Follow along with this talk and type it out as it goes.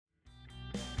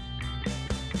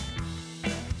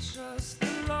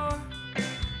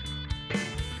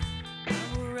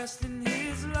rest in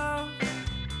his love.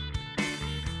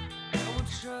 I will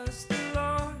trust the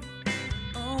Lord,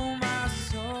 oh my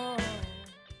soul.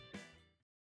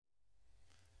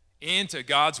 Into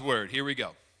God's word. Here we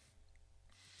go.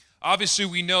 Obviously,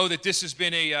 we know that this has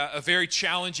been a very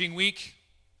challenging week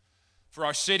for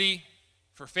our city,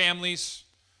 for families,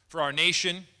 for our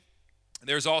nation.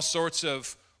 There's all sorts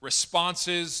of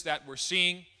responses that we're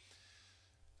seeing.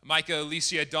 Micah,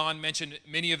 Alicia, Dawn mentioned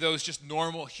many of those just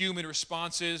normal human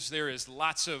responses. There is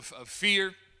lots of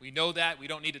fear. We know that. We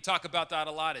don't need to talk about that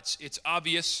a lot. It's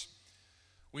obvious.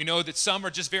 We know that some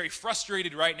are just very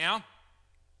frustrated right now,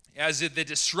 as if the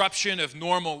disruption of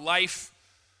normal life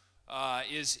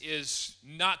is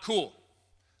not cool.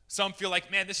 Some feel like,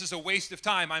 man, this is a waste of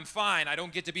time. I'm fine. I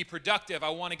don't get to be productive. I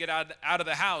want to get out of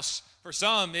the house. For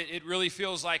some, it really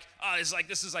feels like,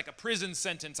 this is like a prison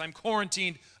sentence. I'm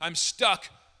quarantined. I'm stuck.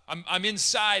 I'm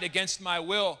inside against my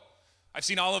will. I've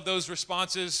seen all of those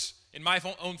responses in my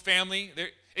own family,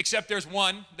 except there's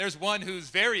one. There's one who's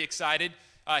very excited.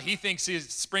 He thinks his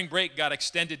spring break got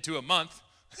extended to a month.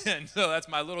 And so that's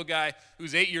my little guy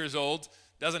who's 8 years old,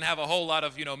 doesn't have a whole lot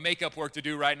of, makeup work to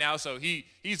do right now. So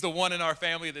he's the one in our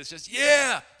family that's just,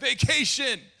 yeah,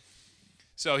 vacation.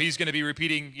 So he's going to be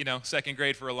repeating, second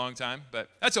grade for a long time, but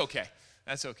that's okay.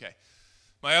 That's okay.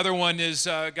 My other one is,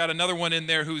 got another one in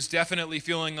there who's definitely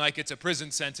feeling like it's a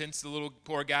prison sentence. The little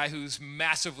poor guy who's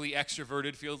massively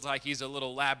extroverted feels like he's a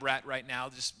little lab rat right now,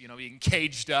 just, being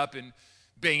caged up and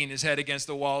banging his head against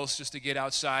the walls just to get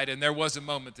outside. And there was a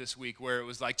moment this week where it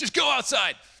was like, just go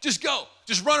outside. Just go.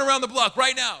 Just run around the block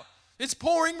right now. It's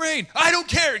pouring rain. I don't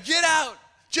care. Get out.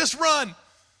 Just run.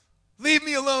 Leave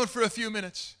me alone for a few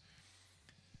minutes.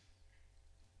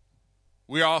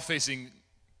 We're all facing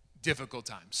difficult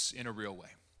times in a real way.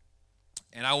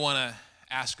 And I want to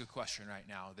ask a question right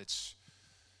now that's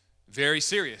very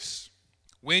serious.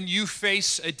 When you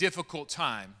face a difficult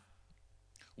time,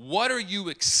 what are you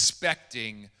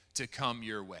expecting to come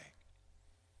your way?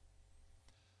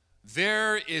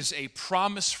 There is a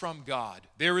promise from God.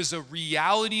 There is a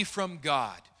reality from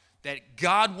God that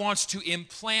God wants to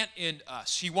implant in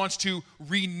us. He wants to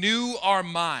renew our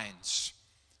minds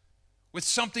with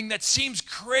something that seems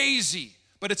crazy,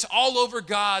 but it's all over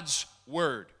God's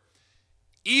word.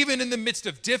 Even in the midst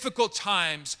of difficult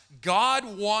times, God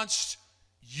wants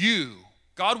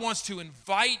to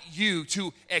invite you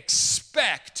to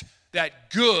expect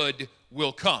that good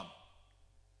will come.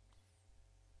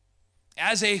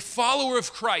 As a follower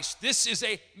of Christ, this is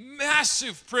a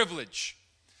massive privilege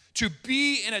to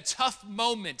be in a tough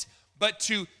moment, but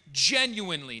to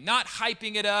genuinely, not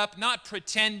hyping it up, not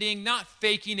pretending, not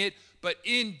faking it, but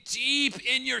deep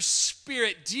in your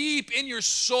spirit, deep in your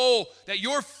soul, that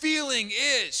your feeling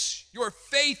is, your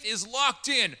faith is locked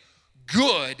in,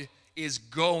 good is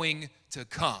going to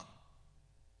come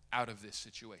out of this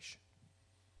situation.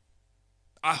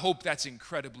 I hope that's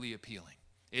incredibly appealing.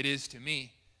 It is to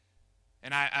me,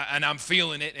 and I'm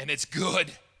feeling it, and it's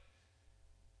good.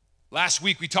 Last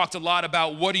week we talked a lot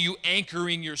about what are you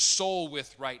anchoring your soul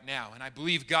with right now, and I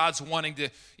believe God's wanting to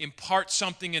impart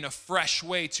something in a fresh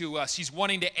way to us. He's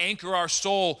wanting to anchor our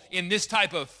soul in this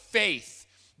type of faith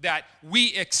that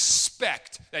we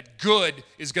expect that good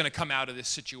is going to come out of this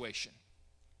situation.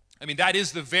 I mean, that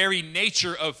is the very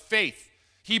nature of faith.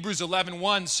 Hebrews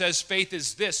 11:1 says faith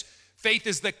is this. Faith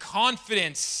is the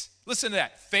confidence. Listen to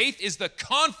that. Faith is the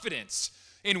confidence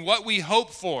in what we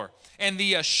hope for and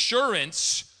the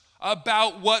assurance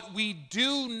about what we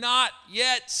do not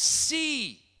yet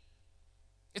see.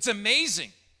 It's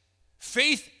amazing.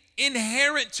 Faith,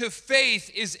 inherent to faith,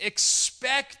 is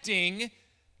expecting,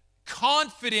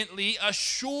 confidently,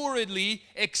 assuredly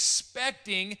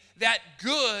expecting that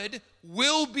good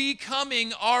will be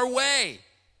coming our way,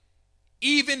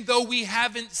 even though we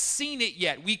haven't seen it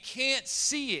yet. We can't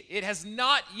see it. It has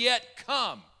not yet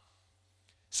come.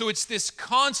 So it's this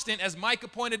constant, as Micah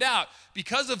pointed out,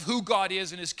 because of who God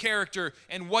is and his character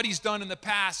and what he's done in the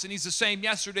past, and he's the same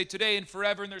yesterday, today, and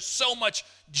forever, and there's so much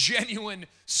genuine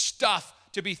stuff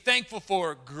to be thankful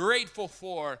for, grateful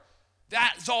for.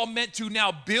 That's all meant to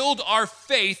now build our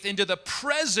faith into the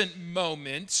present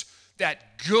moment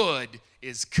that good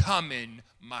is coming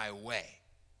my way.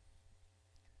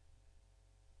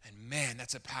 And man,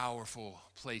 that's a powerful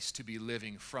place to be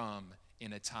living from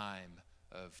in a time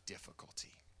of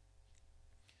difficulty.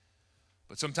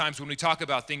 But sometimes when we talk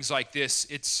about things like this,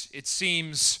 it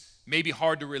seems maybe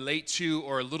hard to relate to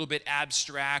or a little bit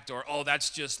abstract or, oh,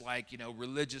 that's just like,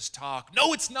 religious talk.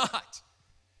 No, it's not.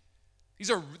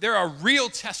 There are real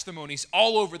testimonies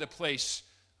all over the place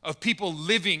of people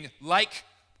living like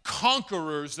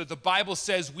conquerors that the Bible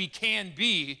says we can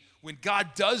be when God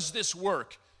does this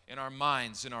work in our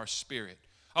minds, in our spirit.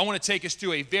 I want to take us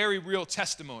to a very real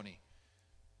testimony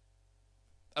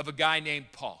of a guy named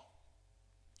Paul.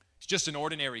 He's just an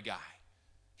ordinary guy.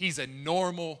 He's a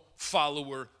normal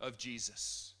follower of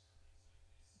Jesus.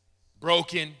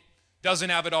 Broken, doesn't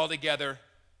have it all together,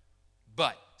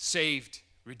 but saved,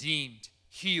 redeemed,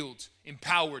 healed,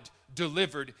 empowered,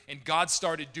 delivered, and God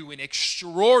started doing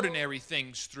extraordinary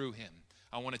things through him.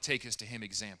 I want to take us to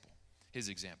his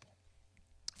example.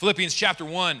 Philippians chapter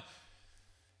 1,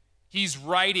 he's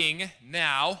writing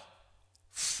now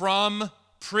from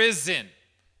prison.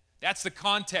 That's the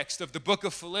context of the book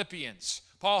of Philippians.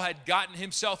 Paul had gotten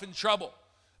himself in trouble.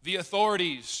 The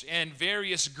authorities and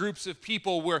various groups of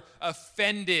people were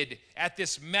offended at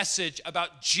this message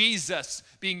about Jesus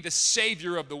being the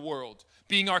Savior of the world,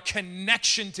 being our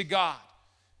connection to God,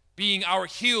 being our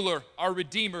healer, our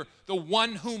Redeemer, the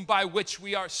one whom by which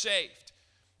we are saved.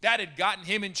 That had gotten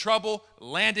him in trouble,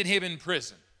 landed him in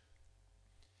prison.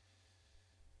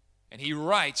 And he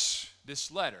writes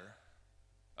this letter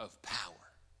of power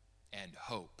and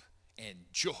hope and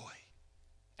joy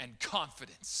and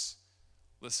confidence.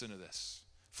 Listen to this.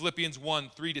 Philippians 1,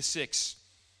 3-6.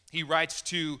 He writes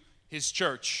to his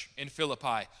church in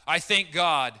Philippi, I thank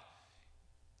God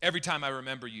every time I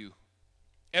remember you.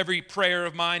 Every prayer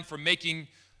of mine for making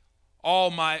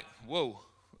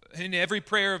in every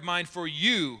prayer of mine for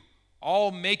you, all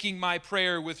making my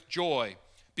prayer with joy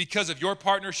because of your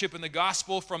partnership in the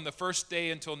gospel from the first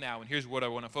day until now. And here's what I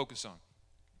want to focus on.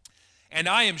 And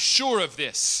I am sure of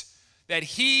this, that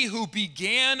he who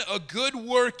began a good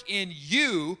work in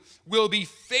you will be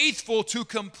faithful to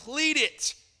complete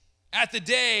it at the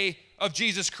day of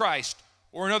Jesus Christ.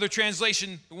 Or another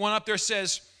translation, the one up there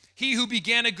says, he who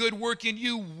began a good work in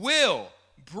you will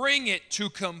bring it to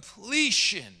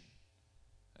completion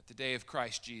at the day of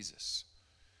Christ Jesus.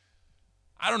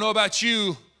 I don't know about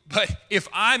you, but if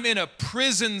I'm in a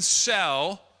prison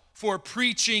cell for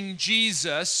preaching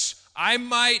Jesus, I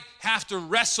might have to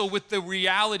wrestle with the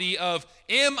reality of,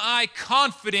 am I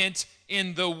confident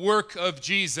in the work of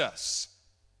Jesus?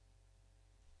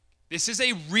 This is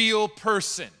a real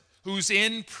person who's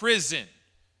in prison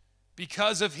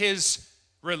because of his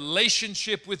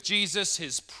relationship with Jesus,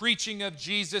 his preaching of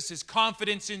Jesus, his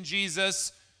confidence in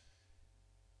Jesus.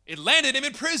 It landed him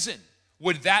in prison.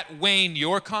 Would that wane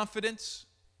your confidence?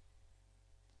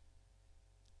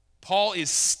 Paul is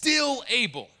still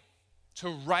able to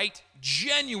write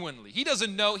genuinely. He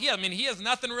doesn't know, he has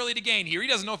nothing really to gain here. He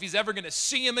doesn't know if he's ever going to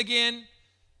see him again.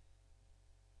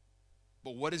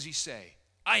 But what does he say?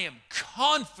 I am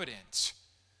confident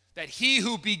that he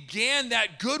who began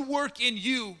that good work in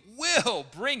you will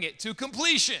bring it to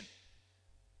completion.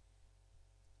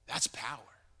 That's power.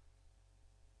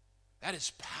 That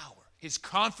is power. His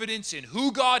confidence in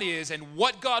who God is and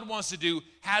what God wants to do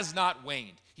has not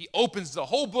waned. He opens the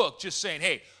whole book just saying,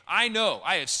 hey, I know,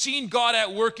 I have seen God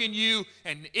at work in you,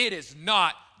 and it is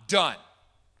not done.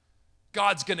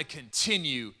 God's going to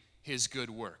continue his good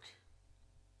work.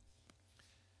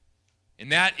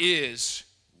 And that is,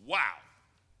 wow,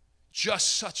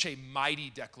 just such a mighty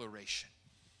declaration.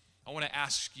 I want to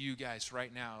ask you guys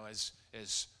right now,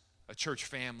 as a church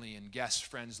family and guest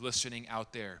friends listening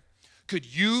out there, could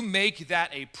you make that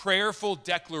a prayerful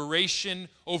declaration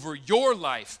over your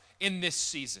life in this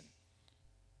season?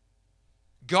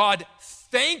 God,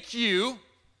 thank you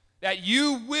that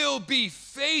you will be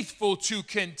faithful to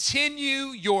continue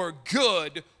your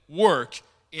good work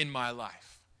in my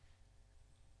life.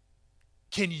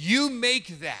 Can you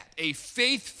make that a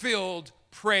faith-filled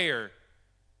prayer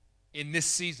in this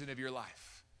season of your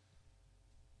life?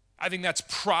 I think that's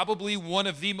probably one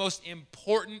of the most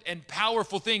important and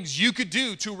powerful things you could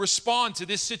do to respond to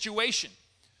this situation.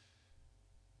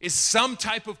 Is some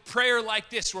type of prayer like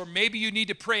this, where maybe you need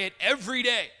to pray it every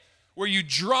day, where you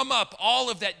drum up all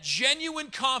of that genuine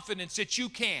confidence that you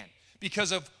can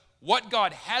because of what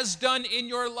God has done in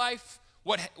your life,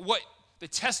 what the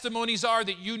testimonies are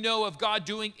that you know of God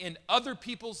doing in other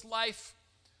people's life,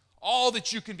 all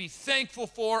that you can be thankful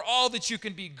for, all that you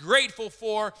can be grateful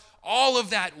for, all of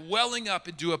that welling up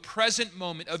into a present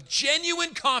moment of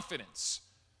genuine confidence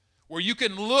where you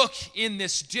can look in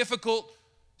this difficult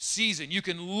season. You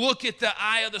can look at the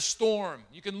eye of the storm.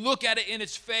 You can look at it in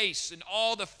its face and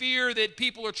all the fear that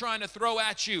people are trying to throw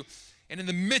at you. And in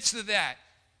the midst of that,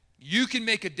 you can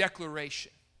make a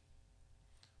declaration.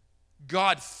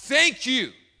 God, thank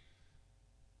you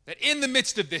that in the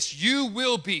midst of this, you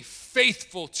will be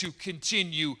faithful to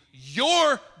continue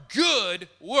your good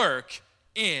work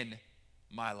in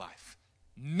my life.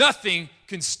 Nothing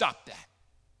can stop that.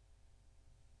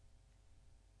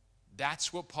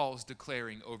 That's what Paul's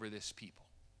declaring over this people.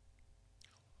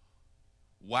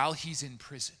 while he's in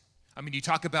prison. I mean, you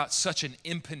talk about such an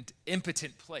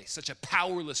impotent place, such a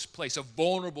powerless place, a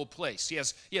vulnerable place. He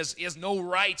has no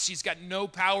rights. He's got no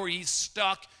power. He's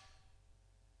stuck.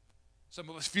 Some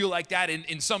of us feel like that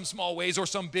in some small ways or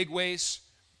some big ways.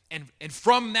 And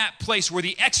from that place where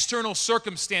the external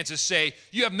circumstances say,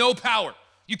 you have no power,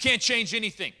 you can't change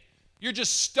anything, you're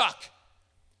just stuck.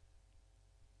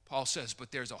 Paul says,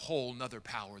 but there's a whole nother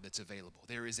power that's available.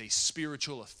 There is a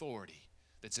spiritual authority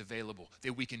that's available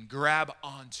that we can grab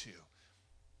onto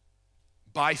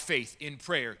by faith in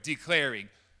prayer, declaring,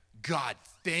 God,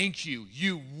 thank you.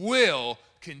 You will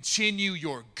continue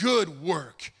your good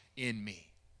work in me.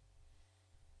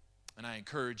 And I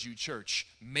encourage you, church,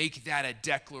 make that a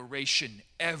declaration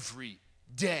every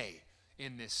day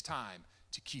in this time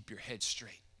to keep your head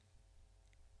straight.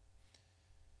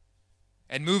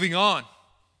 And moving on,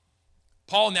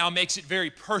 Paul now makes it very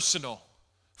personal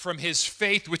from his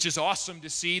faith, which is awesome to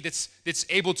see, that's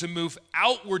able to move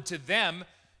outward to them.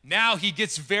 Now he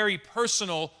gets very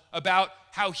personal about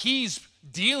how he's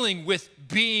dealing with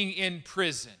being in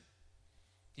prison.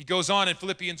 He goes on in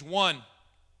Philippians 1,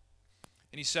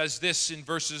 and he says this in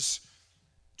verses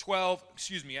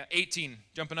 18,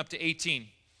 jumping up to 18.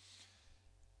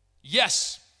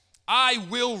 Yes, I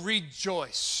will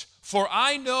rejoice, for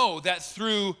I know that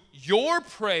through your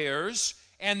prayers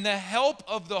and the help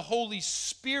of the Holy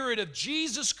Spirit of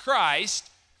Jesus Christ,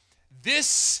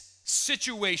 this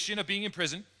situation of being in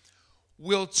prison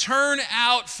will turn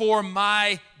out for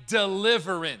my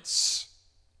deliverance.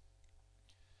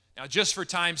 Now, just for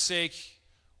time's sake,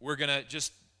 we're going to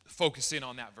just focus in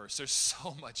on that verse. There's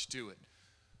so much to it.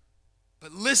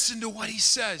 But listen to what he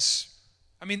says.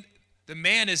 I mean, the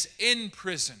man is in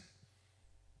prison.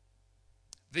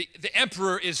 The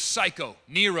emperor is Psycho,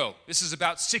 Nero. This is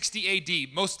about 60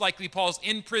 AD. Most likely Paul's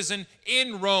in prison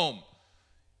in Rome.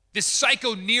 This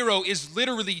Psycho Nero is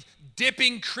literally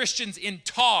dipping Christians in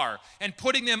tar and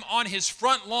putting them on his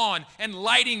front lawn and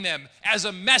lighting them as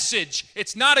a message.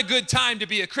 It's not a good time to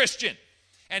be a Christian.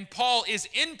 And Paul is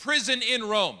in prison in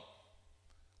Rome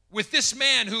with this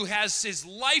man who has his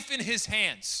life in his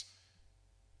hands.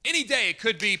 Any day it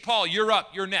could be, Paul, you're up,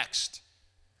 you're next.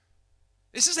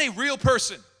 This is a real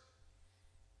person.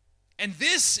 And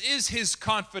this is his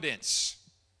confidence.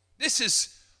 This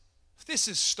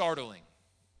is startling.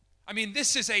 I mean,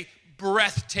 this is a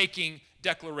breathtaking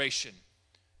declaration.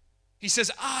 He says,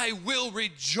 I will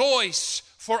rejoice,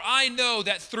 for I know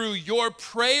that through your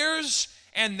prayers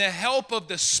and the help of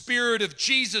the Spirit of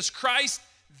Jesus Christ,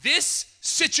 this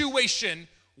situation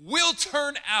will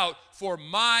turn out for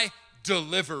my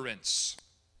deliverance.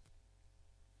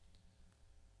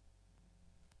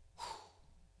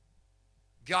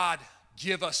 God,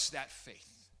 give us that faith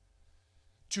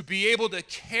to be able to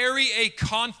carry a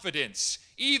confidence,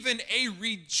 even a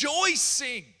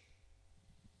rejoicing,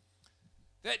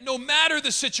 that no matter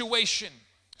the situation,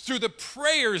 through the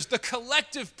prayers, the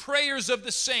collective prayers of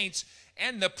the saints,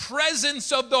 and the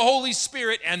presence of the Holy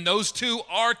Spirit, and those two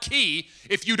are key.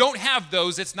 If you don't have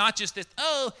those, it's not just that,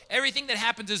 oh, everything that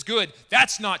happens is good.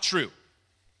 That's not true.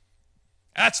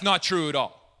 That's not true at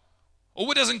all. Oh,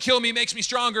 what doesn't kill me makes me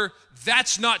stronger.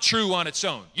 That's not true on its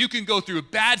own. You can go through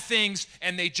bad things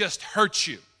and they just hurt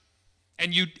you.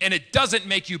 And it doesn't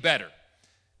make you better.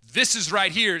 This is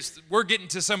right here. We're getting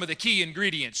to some of the key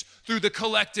ingredients. Through the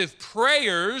collective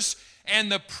prayers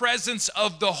and the presence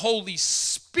of the Holy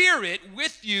Spirit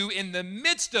with you in the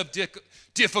midst of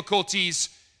difficulties,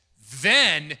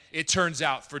 then it turns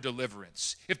out for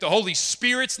deliverance. If the Holy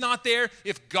Spirit's not there,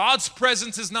 if God's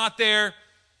presence is not there,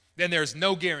 then there's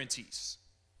no guarantees.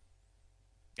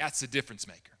 That's the difference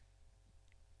maker.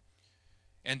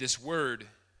 And this word,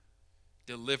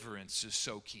 deliverance, is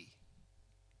so key.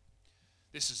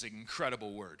 This is an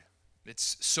incredible word.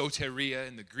 It's soteria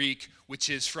in the Greek, which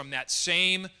is from that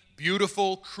same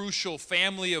beautiful, crucial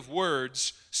family of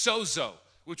words, sozo,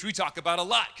 which we talk about a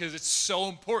lot because it's so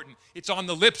important. It's on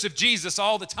the lips of Jesus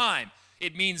all the time.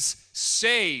 It means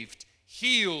saved,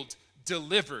 healed,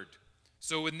 delivered.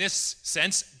 So in this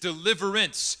sense,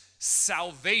 deliverance,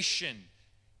 salvation,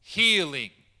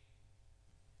 healing.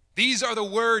 These are the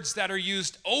words that are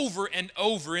used over and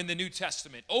over in the New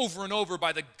Testament, over and over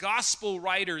by the gospel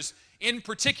writers in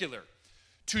particular,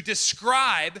 to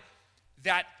describe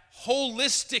that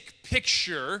holistic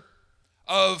picture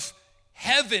of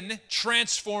heaven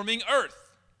transforming earth,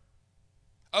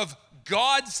 of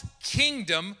God's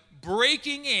kingdom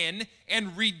breaking in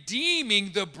and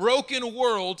redeeming the broken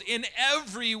world in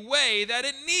every way that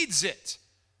it needs it.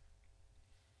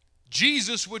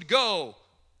 Jesus would go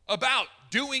about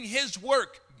doing his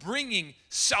work, bringing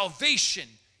salvation,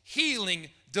 healing,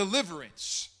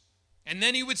 deliverance. And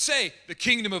then he would say, the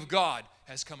kingdom of God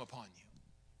has come upon you.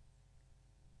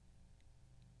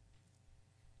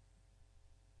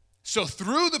 So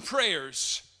through the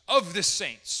prayers of the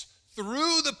saints,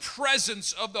 through the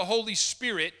presence of the Holy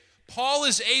Spirit, Paul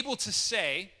is able to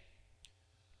say,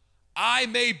 I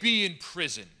may be in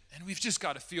prison. And we've just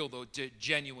got to feel the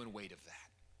genuine weight of that.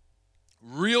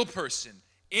 Real person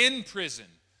in prison.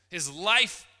 His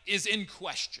life is in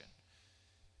question.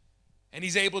 And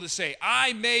he's able to say,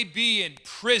 I may be in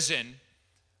prison,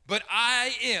 but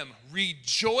I am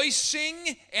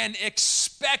rejoicing and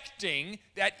expecting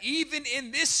that even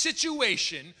in this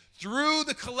situation, through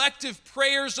the collective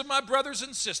prayers of my brothers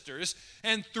and sisters,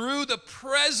 and through the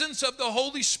presence of the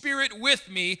Holy Spirit with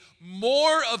me,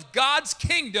 more of God's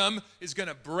kingdom is going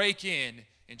to break in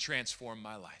and transform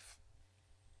my life.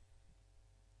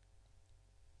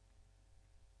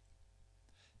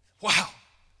 Wow.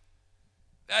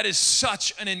 That is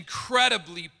such an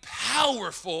incredibly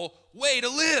powerful way to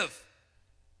live.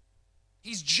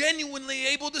 He's genuinely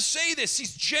able to say this.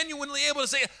 He's genuinely able to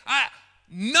say,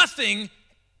 nothing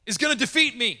is going to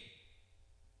defeat me.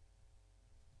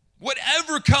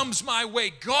 Whatever comes my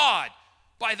way, God,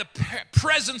 by the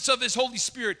presence of His Holy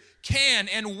Spirit, can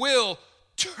and will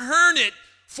turn it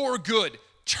for good.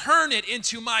 Turn it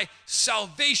into my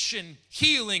salvation,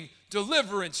 healing,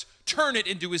 deliverance. Turn it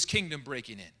into His kingdom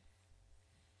breaking in.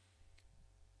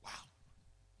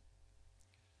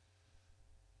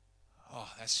 Oh,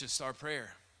 that's just our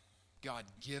prayer. God,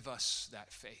 give us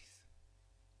that faith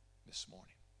this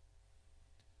morning.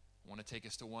 I want to take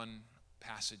us to one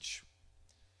passage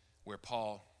where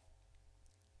Paul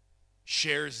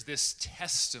shares this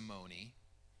testimony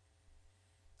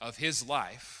of his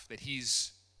life that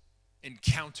he's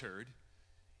encountered,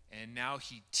 and now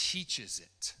he teaches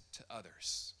it to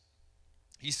others.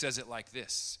 He says it like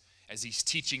this, as he's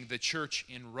teaching the church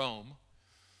in Rome,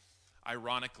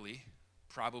 ironically,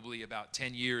 probably about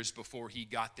 10 years before he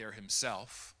got there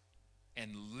himself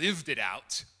and lived it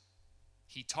out,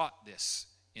 he taught this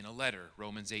in a letter,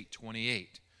 Romans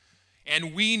 8:28.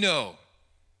 And we know,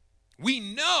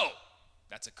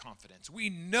 that's a confidence. We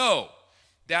know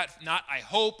that not I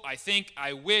hope, I think,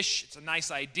 I wish, it's a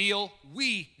nice ideal.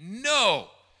 We know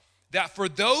that for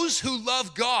those who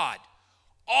love God,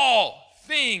 all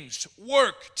things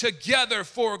work together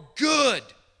for good,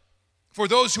 for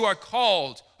those who are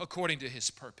called according to His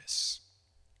purpose.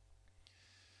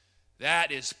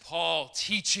 That is Paul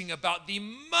teaching about the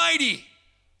mighty,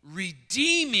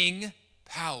 redeeming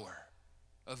power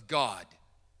of God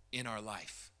in our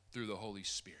life through the Holy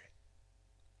Spirit.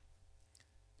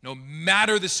 No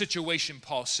matter the situation,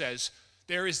 Paul says,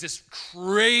 there is this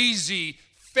crazy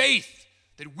faith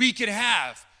that we can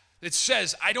have that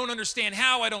says, I don't understand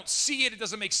how, I don't see it, it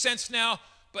doesn't make sense now,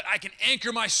 but I can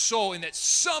anchor my soul in that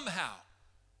somehow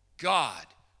God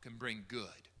can bring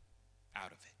good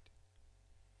out of it.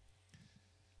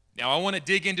 Now, I want to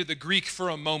dig into the Greek for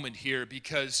a moment here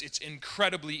because it's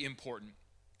incredibly important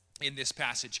in this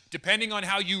passage. Depending on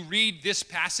how you read this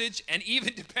passage, and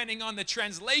even depending on the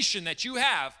translation that you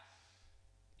have,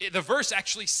 the verse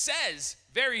actually says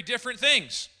very different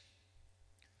things.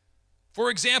 For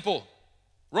example,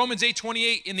 Romans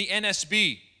 8:28 in the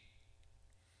NSB,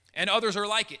 and others are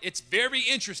like it. It's very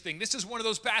interesting. This is one of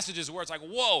those passages where it's like,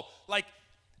 whoa, like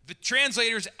the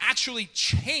translators actually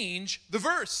change the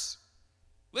verse.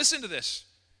 Listen to this.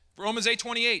 Romans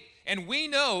 8:28. And we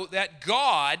know that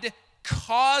God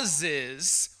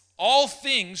causes all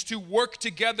things to work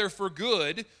together for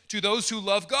good to those who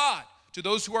love God, to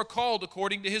those who are called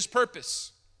according to His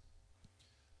purpose.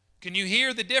 Can you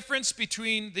hear the difference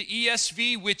between the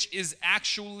ESV, which is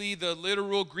actually the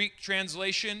literal Greek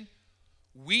translation?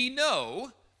 We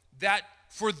know that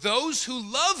for those who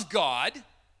love God,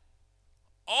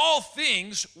 all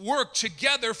things work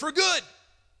together for good,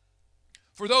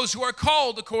 for those who are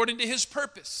called according to His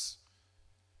purpose.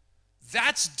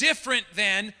 That's different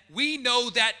than we know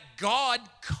that God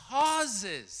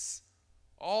causes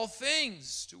all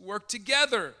things to work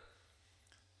together.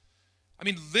 I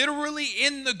mean, literally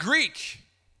in the Greek,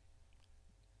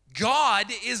 God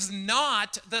is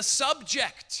not the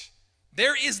subject.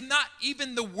 There is not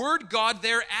even the word God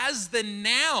there as the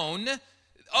noun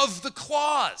of the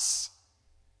clause.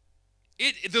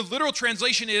 The literal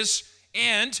translation is,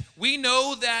 and we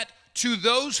know that to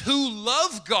those who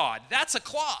love God, that's a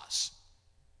clause.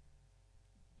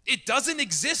 It doesn't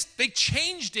exist. They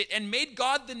changed it and made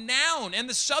God the noun and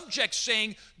the subject,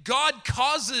 saying God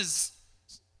causes.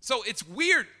 So it's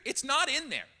weird. It's not in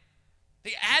there.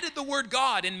 They added the word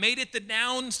God and made it the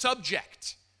noun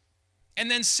subject. And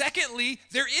then secondly,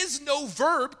 there is no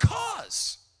verb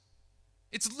cause.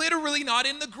 It's literally not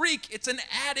in the Greek. It's an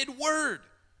added word.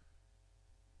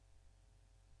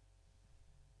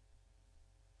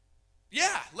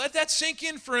 Yeah, let that sink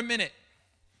in for a minute.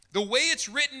 The way it's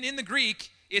written in the Greek,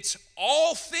 it's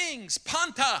all things,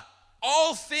 panta.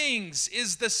 All things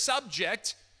is the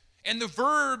subject, and the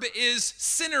verb is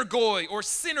synergoi, or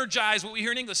synergize, what we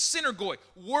hear in English, synergoi,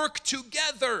 work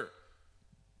together.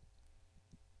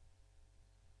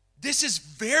 This is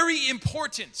very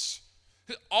important.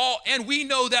 And we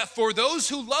know that for those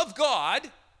who love God,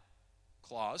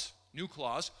 clause, new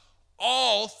clause,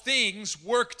 all things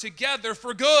work together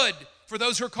for good, for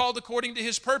those who are called according to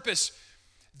his purpose.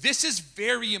 This is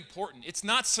very important. It's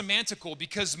not semantical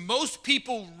because most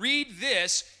people read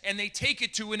this and they take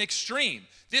it to an extreme.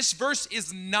 This verse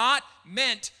is not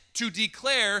meant to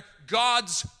declare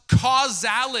God's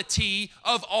causality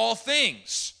of all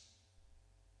things.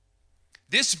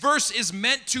 This verse is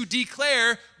meant to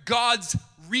declare God's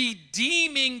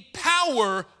redeeming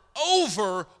power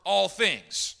over all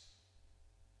things.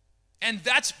 And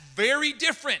that's very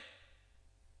different.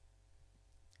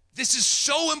 This is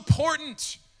so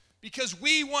important because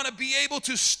we want to be able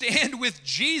to stand with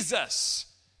Jesus,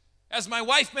 as my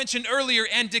wife mentioned earlier,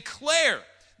 and declare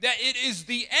that it is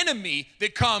the enemy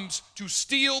that comes to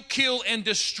steal, kill, and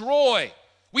destroy.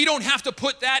 We don't have to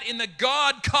put that in the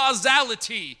God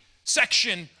causality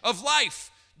section of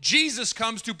life. Jesus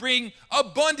comes to bring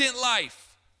abundant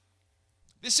life.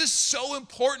 This is so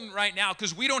important right now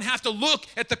because we don't have to look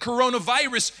at the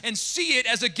coronavirus and see it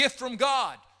as a gift from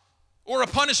God or a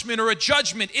punishment or a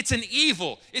judgment. It's an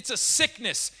evil. It's a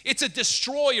sickness. It's a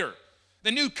destroyer.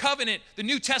 The New Covenant, the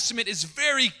New Testament is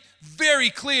very,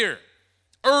 very clear.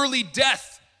 Early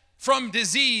death from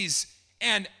disease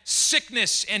and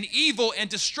sickness and evil and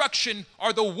destruction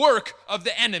are the work of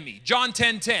the enemy. John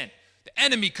 10:10. The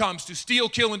enemy comes to steal,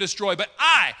 kill, and destroy, but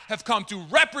I have come to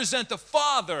represent the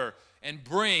Father and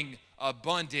bring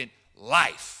abundant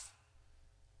life.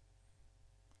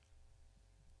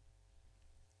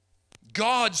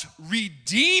 God's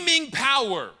redeeming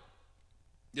power,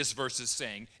 this verse is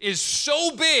saying, is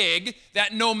so big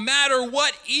that no matter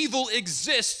what evil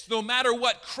exists, no matter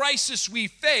what crisis we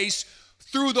face,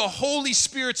 through the Holy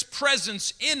Spirit's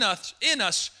presence in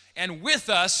us and with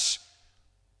us,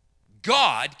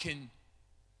 God can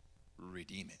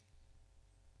redeem it.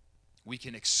 We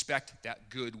can expect that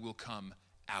good will come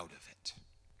out of it.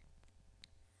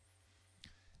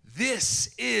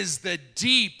 This is the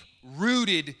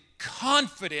deep-rooted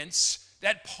confidence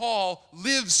that Paul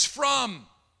lives from.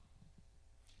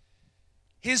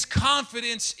 His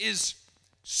confidence is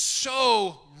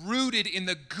so rooted in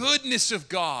the goodness of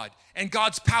God and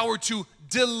God's power to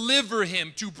deliver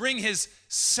him, to bring his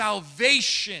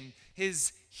salvation,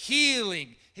 his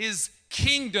healing, his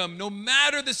kingdom, no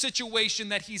matter the situation,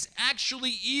 that he's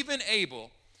actually even able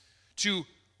to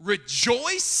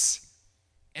rejoice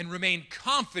and remain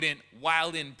confident while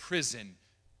in prison,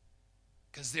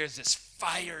 because there's this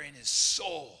fire in his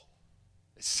soul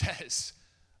that says,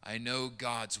 I know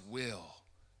God's will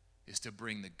is to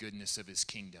bring the goodness of his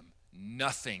kingdom.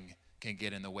 Nothing can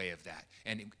get in the way of that.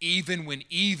 And even when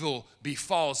evil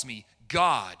befalls me,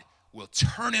 God will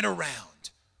turn it around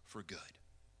for good.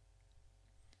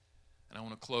 And I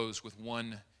want to close with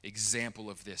one example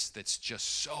of this that's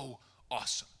just so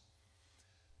awesome.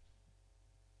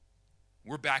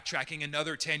 We're backtracking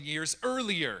another 10 years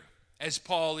earlier, as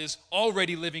Paul is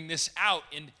already living this out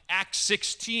in Acts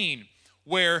 16,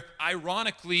 where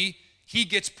ironically he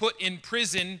gets put in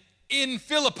prison in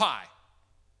Philippi,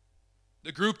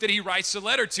 the group that he writes a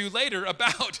letter to later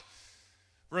about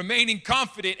remaining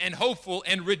confident and hopeful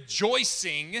and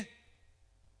rejoicing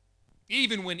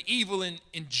even when evil and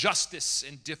injustice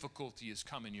and difficulty is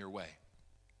coming your way.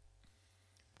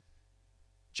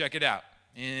 Check it out.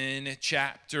 In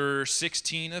chapter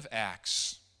 16 of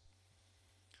Acts,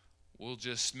 we'll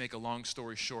just make a long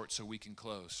story short so we can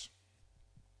close.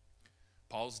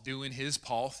 Paul's doing his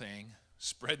Paul thing,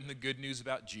 spreading the good news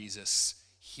about Jesus,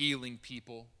 healing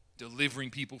people,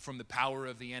 delivering people from the power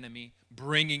of the enemy,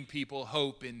 bringing people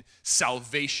hope and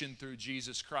salvation through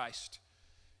Jesus Christ.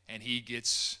 And he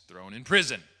gets thrown in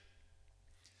prison.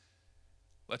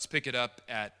 Let's pick it up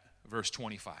at verse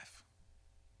 25.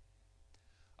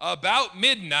 About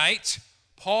midnight,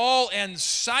 Paul and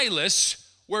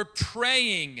Silas were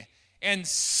praying and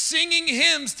singing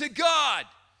hymns to God,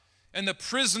 and the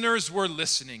prisoners were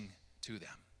listening to them.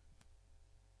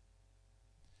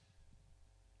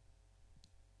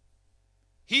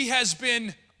 He has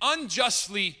been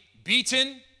unjustly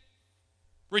beaten,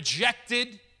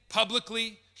 rejected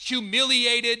publicly,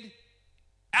 humiliated,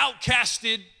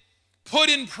 outcasted, put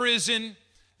in prison.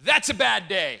 That's a bad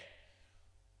day.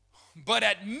 But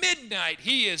at midnight,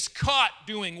 he is caught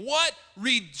doing what?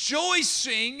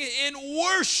 Rejoicing in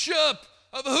worship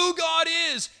of who God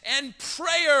is and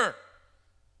prayer.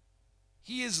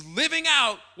 He is living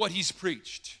out what he's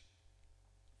preached.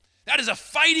 That is a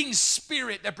fighting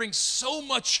spirit that brings so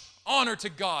much honor to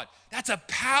God. That's a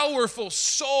powerful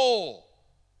soul.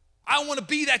 I want to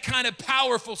be that kind of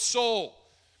powerful soul.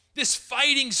 This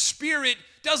fighting spirit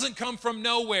doesn't come from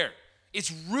nowhere.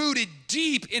 It's rooted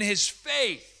deep in his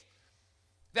faith.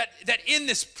 That in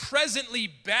this presently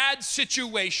bad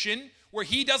situation where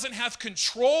he doesn't have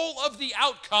control of the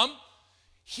outcome,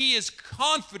 he is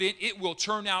confident it will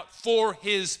turn out for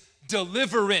his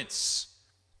deliverance.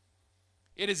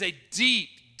 It is a deep,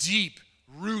 deep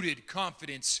rooted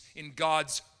confidence in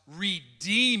God's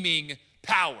redeeming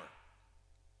power.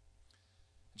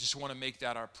 I just want to make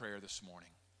that our prayer this morning.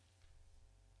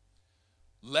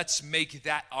 Let's make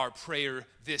that our prayer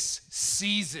this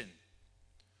season.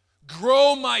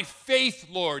 Grow my faith,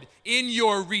 Lord, in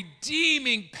your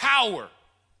redeeming power.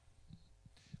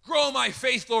 Grow my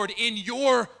faith, Lord, in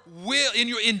your will,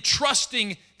 in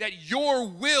trusting that your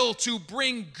will to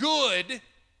bring good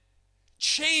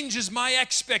changes my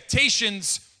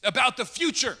expectations about the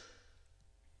future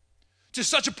to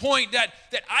such a point that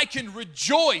I can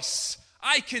rejoice,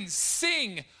 I can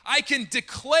sing, I can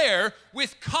declare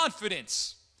with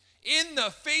confidence in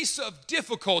the face of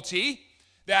difficulty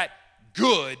that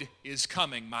good is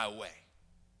coming my way.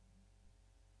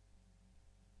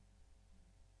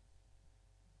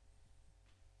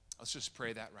 Let's just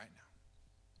pray that right now.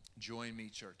 Join me,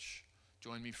 church.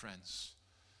 Join me, friends.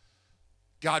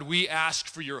 God, we ask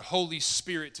for your Holy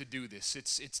Spirit to do this.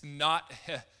 It's not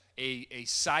a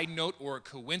side note or a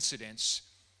coincidence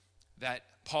that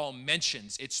Paul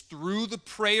mentions. It's through the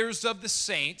prayers of the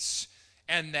saints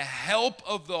and the help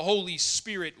of the Holy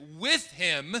Spirit with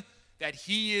him that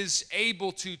he is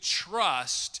able to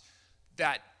trust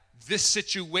that this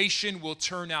situation will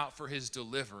turn out for his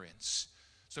deliverance.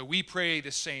 So we pray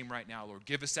the same right now, Lord.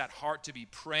 Give us that heart to be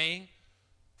praying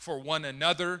for one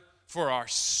another, for our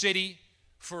city,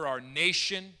 for our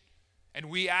nation. And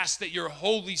we ask that your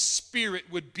Holy Spirit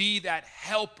would be that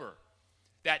helper,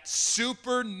 that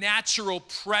supernatural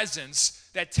presence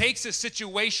that takes a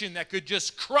situation that could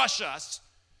just crush us,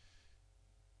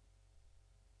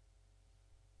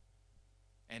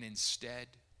 and instead,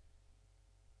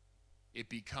 it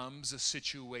becomes a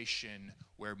situation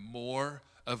where more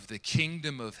of the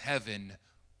kingdom of heaven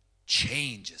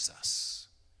changes us.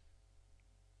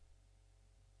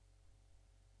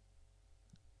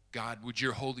 God, would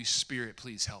your Holy Spirit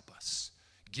please help us?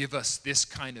 Give us this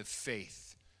kind of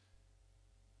faith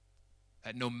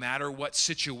that no matter what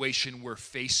situation we're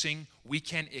facing, we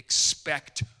can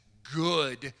expect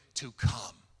good to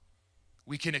come.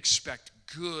 We can expect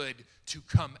good to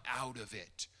come out of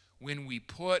it when we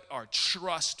put our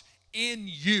trust in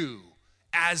you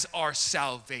as our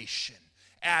salvation,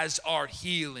 as our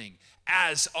healing,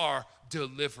 as our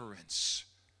deliverance.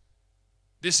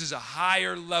 This is a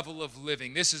higher level of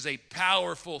living. This is a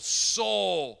powerful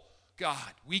soul,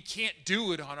 God. We can't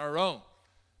do it on our own.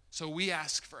 So we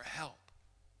ask for help.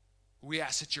 We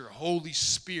ask that your Holy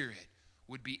Spirit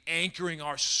would be anchoring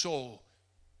our soul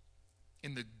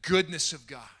in the goodness of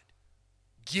God,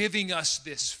 giving us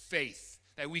this faith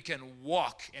that we can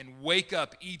walk and wake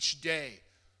up each day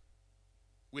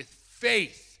with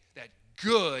faith that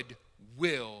good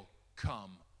will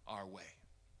come our way.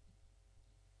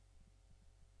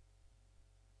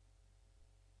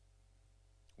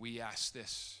 We ask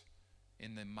this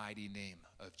in the mighty name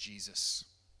of Jesus.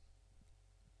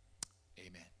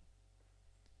 Amen.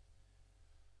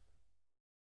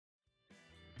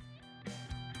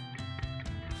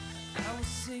 I will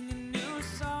sing a new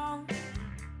song.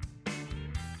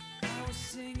 I will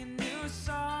sing a new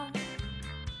song.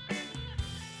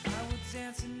 I will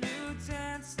dance a new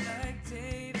dance like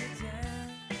David danced.